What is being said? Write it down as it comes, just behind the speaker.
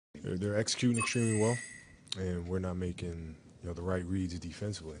they're executing extremely well, and we're not making the right reads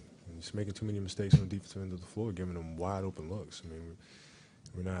defensively. And just making too many mistakes on the defensive end of the floor, giving them wide open looks. I mean,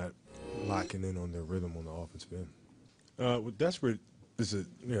 we're not locking in on their rhythm on the offensive end. Well, desperate is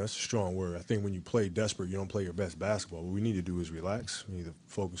that's a strong word. I think when you play desperate, you don't play your best basketball. What we need to do is relax. We need to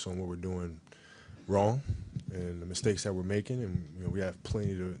focus on what we're doing wrong and the mistakes that we're making, and we have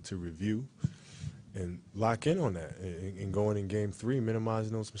plenty to review and lock in on that and going in game 3,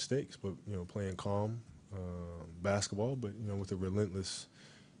 minimizing those mistakes, but playing calm basketball, but with a relentless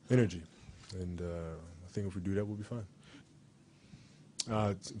energy. And I think if we do that, we'll be fine.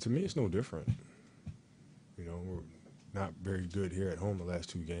 To me, it's no different. We're not very good here at home the last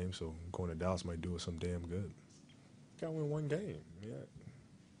 2 games, so going to Dallas might do us some damn good. Got to win 1 game. Yeah.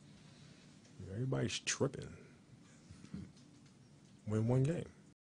 Everybody's tripping. Win 1 game.